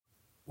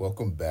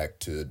Welcome back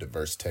to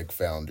Diverse Tech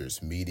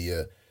Founders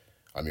Media.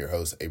 I'm your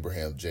host,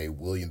 Abraham J.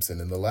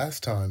 Williamson, and the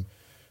last time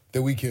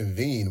that we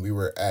convened, we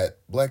were at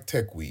Black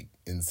Tech Week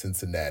in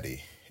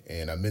Cincinnati,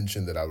 and I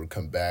mentioned that I would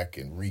come back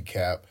and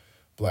recap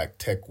Black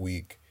Tech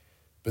Week,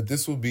 but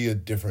this will be a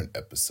different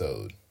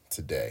episode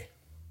today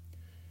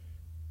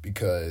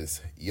because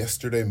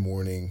yesterday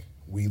morning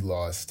we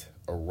lost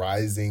a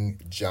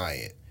rising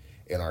giant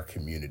in our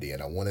community,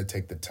 and I want to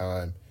take the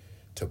time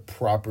to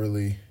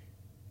properly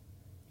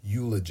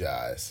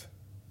eulogize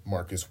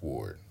Marcus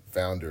Ward,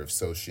 founder of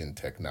Socian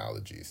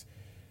Technologies.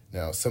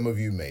 Now, some of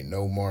you may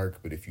know Mark,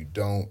 but if you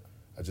don't,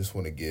 I just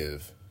want to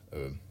give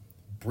a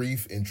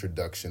brief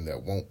introduction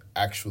that won't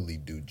actually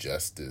do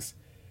justice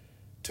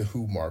to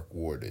who Mark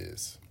Ward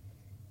is.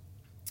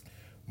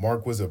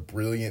 Mark was a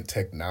brilliant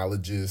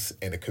technologist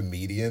and a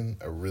comedian,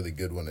 a really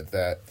good one at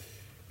that,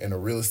 and a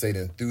real estate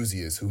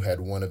enthusiast who had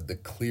one of the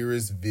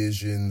clearest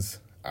visions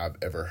I've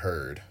ever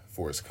heard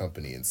for his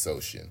company in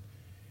Socian.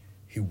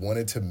 He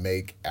wanted to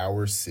make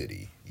our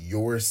city,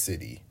 your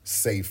city,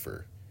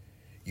 safer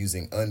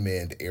using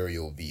unmanned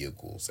aerial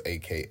vehicles,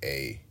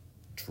 aka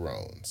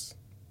drones.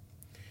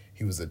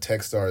 He was a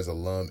Techstars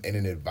alum and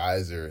an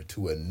advisor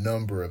to a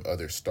number of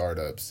other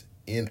startups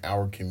in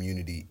our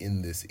community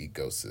in this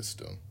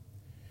ecosystem.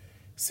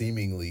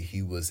 Seemingly,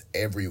 he was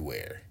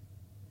everywhere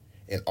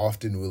and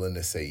often willing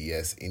to say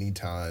yes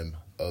anytime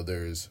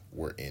others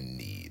were in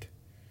need.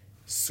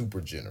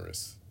 Super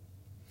generous.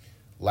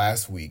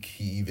 Last week,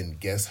 he even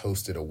guest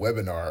hosted a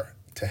webinar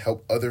to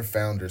help other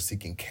founders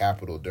seeking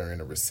capital during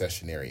a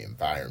recessionary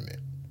environment.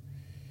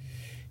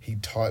 He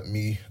taught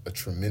me a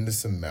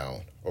tremendous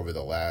amount over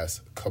the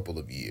last couple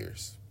of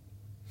years.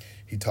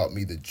 He taught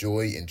me the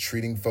joy in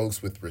treating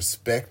folks with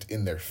respect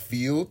in their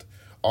field,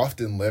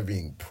 often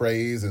levying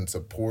praise and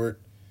support,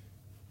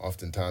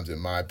 oftentimes, in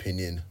my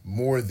opinion,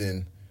 more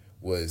than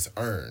was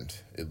earned,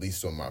 at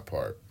least on my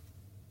part.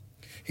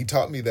 He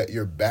taught me that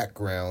your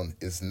background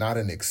is not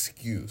an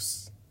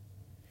excuse.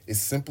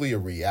 It's simply a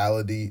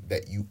reality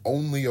that you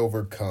only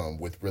overcome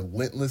with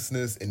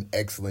relentlessness and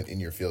excellence in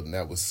your field, and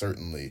that was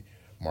certainly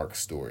Mark's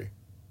story.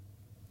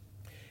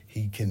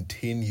 He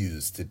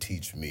continues to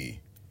teach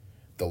me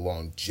the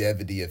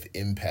longevity of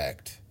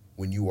impact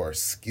when you are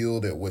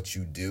skilled at what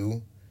you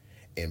do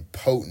and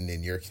potent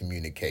in your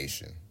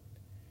communication.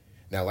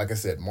 Now, like I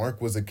said,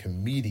 Mark was a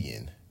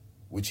comedian,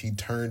 which he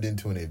turned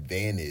into an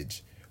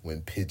advantage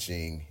when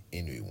pitching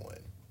anyone.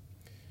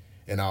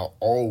 And I'll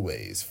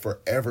always,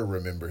 forever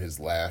remember his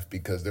laugh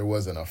because there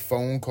wasn't a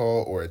phone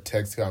call or a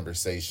text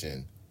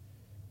conversation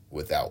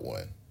without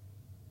one.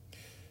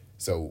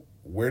 So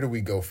where do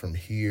we go from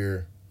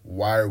here?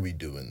 Why are we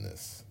doing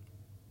this?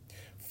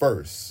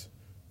 First,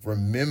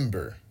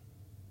 remember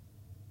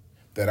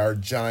that our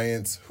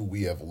giants who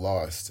we have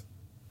lost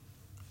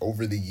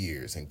over the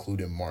years,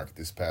 including Mark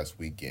this past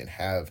weekend,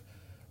 have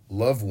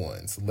loved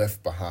ones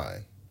left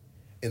behind,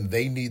 and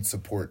they need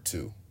support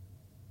too.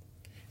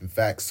 In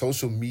fact,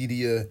 social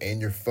media and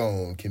your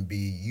phone can be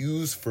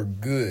used for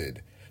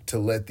good to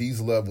let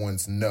these loved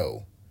ones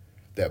know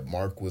that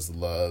Mark was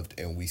loved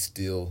and we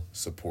still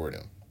support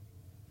him.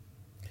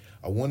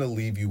 I want to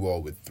leave you all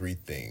with 3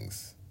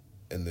 things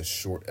in this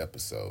short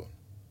episode.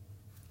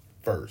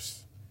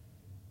 First,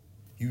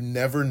 you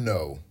never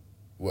know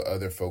what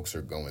other folks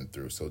are going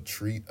through, so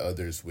treat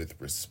others with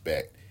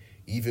respect,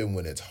 even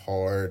when it's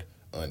hard,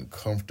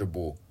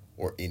 uncomfortable,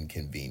 or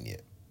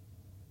inconvenient.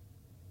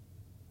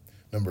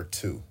 Number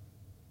 2,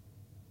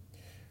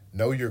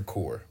 know your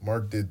core.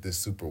 Mark did this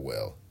super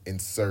well,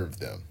 and serve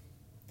them.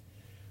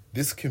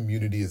 This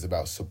community is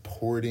about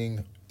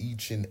supporting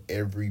each and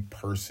every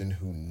person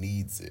who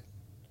needs it,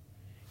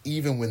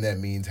 even when that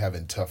means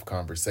having tough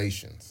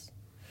conversations.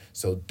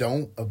 So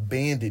don't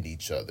abandon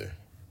each other.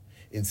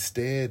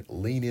 Instead,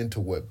 lean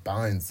into what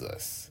binds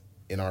us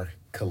in our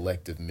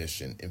collective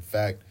mission. In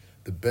fact,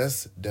 the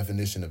best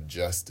definition of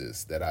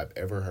justice that I've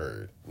ever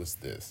heard was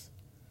this: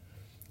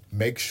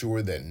 make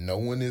sure that no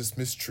one is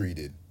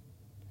mistreated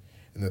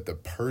and that the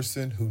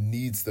person who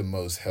needs the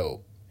most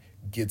help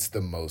gets the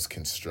most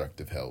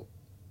constructive help.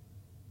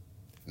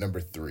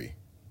 Number 3,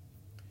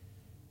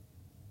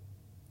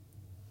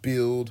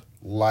 build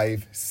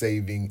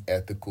life-saving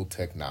ethical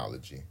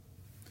technology.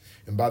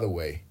 And by the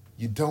way,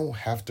 you don't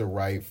have to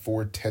write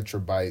 4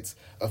 tetrabytes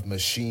of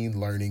machine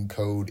learning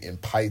code in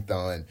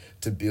Python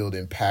to build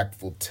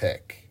impactful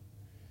tech.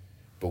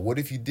 But what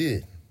if you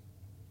did?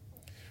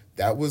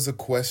 That was a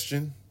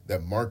question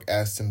that Mark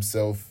asked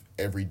himself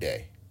every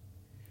day.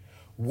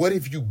 What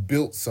if you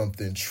built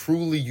something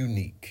truly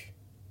unique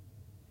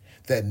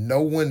that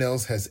no one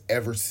else has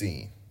ever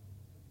seen?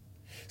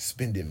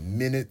 Spending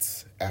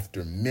minutes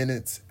after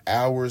minutes,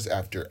 hours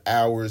after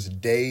hours,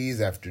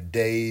 days after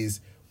days,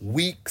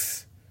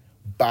 weeks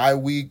by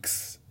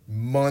weeks,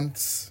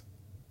 months,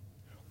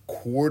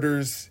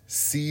 quarters,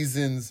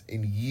 seasons,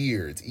 and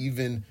years,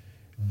 even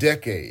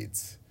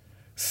decades,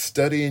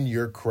 studying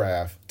your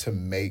craft to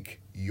make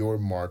your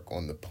mark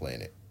on the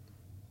planet.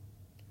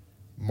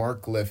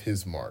 Mark left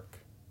his mark.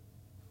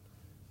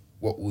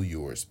 What will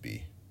yours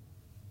be?